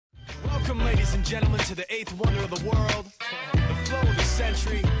Ladies and gentlemen, to the eighth wonder of the world, the flow of the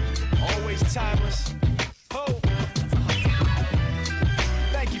century, always timeless. Oh,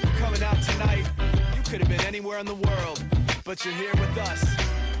 thank you for coming out tonight. You could have been anywhere in the world, but you're here with us.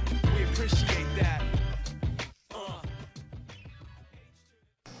 We appreciate that.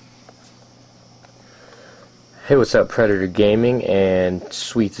 Hey, what's up, Predator Gaming and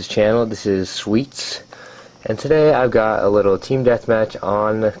Sweets' channel. This is Sweets, and today I've got a little team deathmatch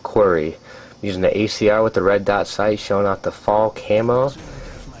on Quarry using the ACR with the red dot sight, showing off the fall camo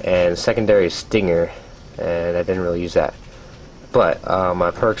and secondary stinger, and I didn't really use that. But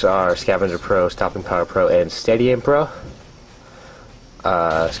my perks are Scavenger Pro, Stopping Power Pro, and Steady Aim Pro.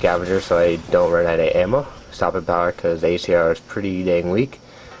 Scavenger, so I don't run out of ammo. Stopping Power because the ACR is pretty dang weak.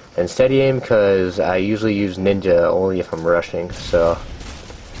 And Steady Aim because I usually use Ninja only if I'm rushing, so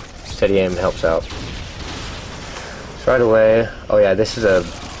Steady Aim helps out. So right away, oh yeah, this is a,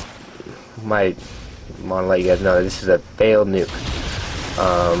 might want to let you guys know that this is a failed nuke,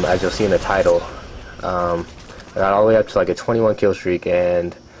 as you'll see in the title. I got all the way up to like a 21 kill streak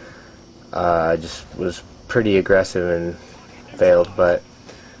and just was pretty aggressive and failed, but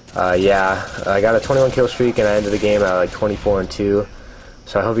yeah, I got a 21 kill streak and I ended the game at like 24-2.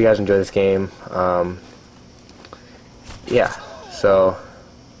 So I hope you guys enjoy this game. Yeah, so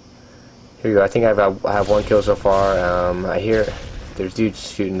here we go. I think I have one kill so far. I hear there's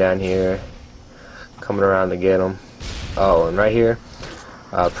dudes shooting down here, coming around to get them. Oh, and right here,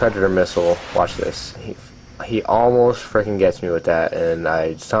 Predator missile. Watch this. He almost freaking gets me with that, and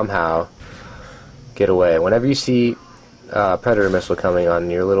I somehow get away. Whenever you see Predator missile coming on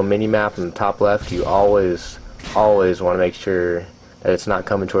your little mini map in the top left, you always want to make sure that it's not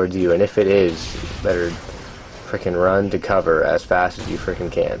coming towards you, and if it is, you better freaking run to cover as fast as you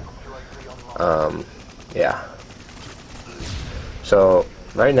freaking can. Yeah. So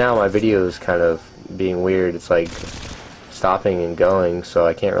right now my video is kind of being weird. It's like stopping and going, so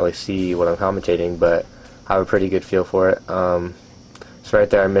I can't really see what I'm commentating, but I have a pretty good feel for it. So right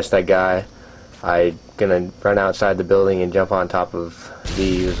there I missed that guy. I'm gonna run outside the building and jump on top of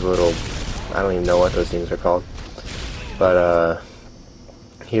these little, I don't even know what those things are called, but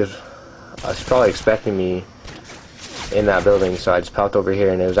I was probably expecting me in that building, so I just popped over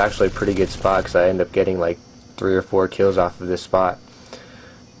here, and it was actually a pretty good spot because I ended up getting like 3 or 4 kills off of this spot.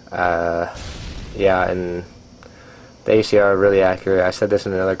 Yeah, and the ACR really accurate. I said this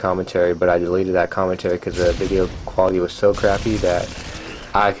in another commentary, but I deleted that commentary because the video quality was so crappy that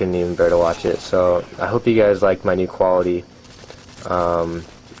I couldn't even bear to watch it. So I hope you guys like my new quality.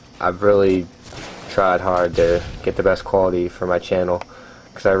 I've really tried hard to get the best quality for my channel,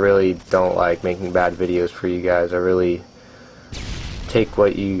 because I really don't like making bad videos for you guys. I really take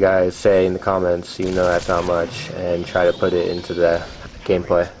what you guys say in the comments, even though that's not much, and try to put it into the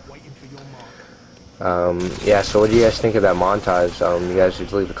gameplay. Yeah, so what do you guys think of that montage? You guys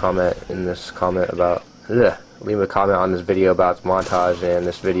should leave a comment in this comment about, leave a comment on this video about the montage and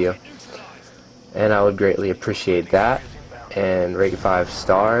this video, and I would greatly appreciate that. And rate 5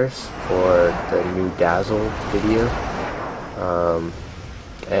 stars for the new Dazzle video.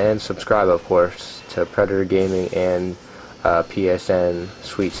 And subscribe, of course, to Predator Gaming and PSN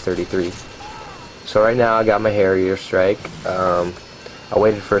Sweets 33. So right now I got my Harrier strike. I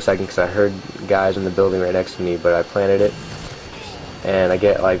waited for a second because I heard guys in the building right next to me, but I planted it, and I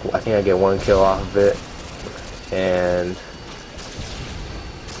get like, I think I get 1 kill off of it. And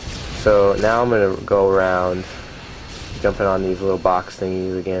so now I'm gonna go around jumping on these little box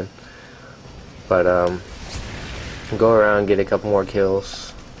thingies again, but go around, get a couple more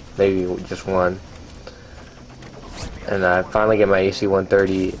kills, maybe just one, and I finally get my AC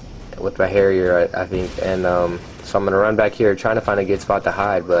 130 with my Harrier, I think, and so I'm gonna run back here trying to find a good spot to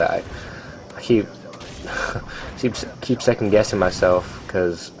hide, but I keep keep second guessing myself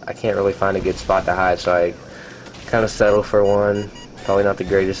because I can't really find a good spot to hide, so I kind of settle for one. Probably not the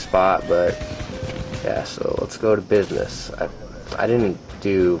greatest spot, but yeah, so let's go to business. I didn't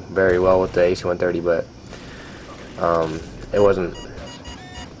do very well with the AC 130, but it wasn't,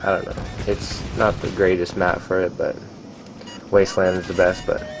 I don't know, it's not the greatest map for it, but Wasteland is the best.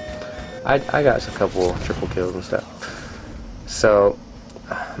 But I got a couple triple kills and stuff. So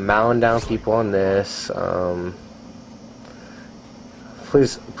mowing down people on this.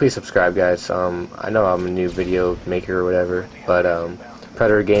 Please subscribe, guys. I know I'm a new video maker or whatever, but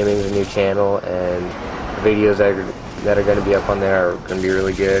Predator Gaming is a new channel, and the videos that are going to be up on there are going to be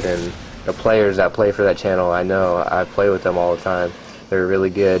really good, and the players that play for that channel, I know, I play with them all the time. They're really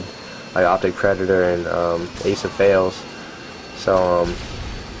good, like Optic Predator and Ace of Fails. So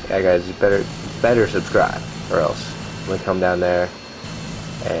yeah, guys, you better subscribe, or else I'm gonna come down there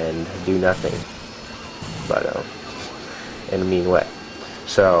and do nothing, but in a mean way.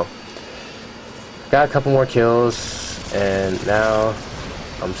 So got a couple more kills, and now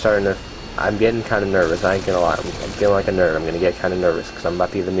I'm getting kind of nervous. I ain't gonna lie, I'm feeling like a nerd. I'm gonna get kind of nervous because I'm about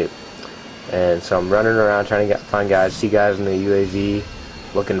to be the nuke. And so I'm running around trying to find guys, see guys in the UAV,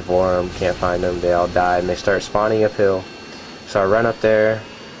 looking for them, can't find them, they all die, and they start spawning uphill. So I run up there,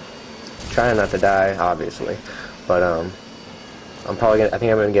 trying not to die, obviously, but I think I'm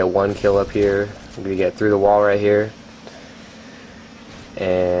gonna get one kill up here. I'm gonna get through the wall right here,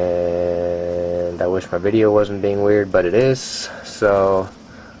 and I wish my video wasn't being weird, but it is. So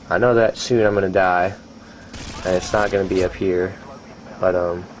I know that soon I'm gonna die, and it's not gonna be up here, but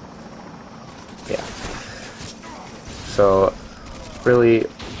yeah. So really,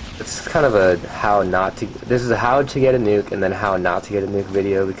 it's kind of a this is a how to get a nuke and then how not to get a nuke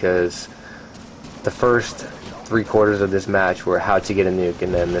video, because the first 3/4 of this match were how to get a nuke,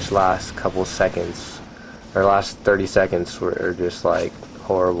 and then this last couple seconds, or last 30 seconds, were just like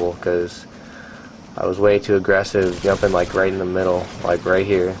horrible because I was way too aggressive, jumping like right in the middle, like right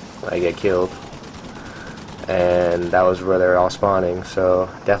here. I get killed, and that was where they're all spawning. So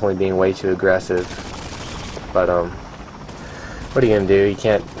definitely being way too aggressive. But what are you gonna do? You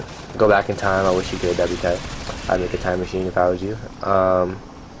can't go back in time. I wish you could. That'd be tight. I'd make a time machine if I was you.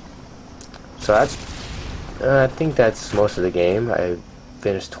 So that's I think that's most of the game. I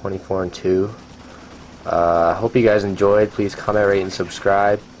finished 24-2. I hope you guys enjoyed. Please comment, rate, and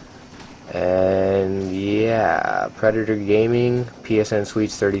subscribe. And yeah, Predator Gaming, PSN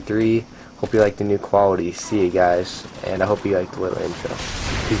Sweets 33. Hope you like the new quality. See you guys, and I hope you liked the little intro.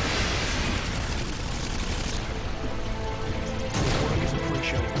 Peace.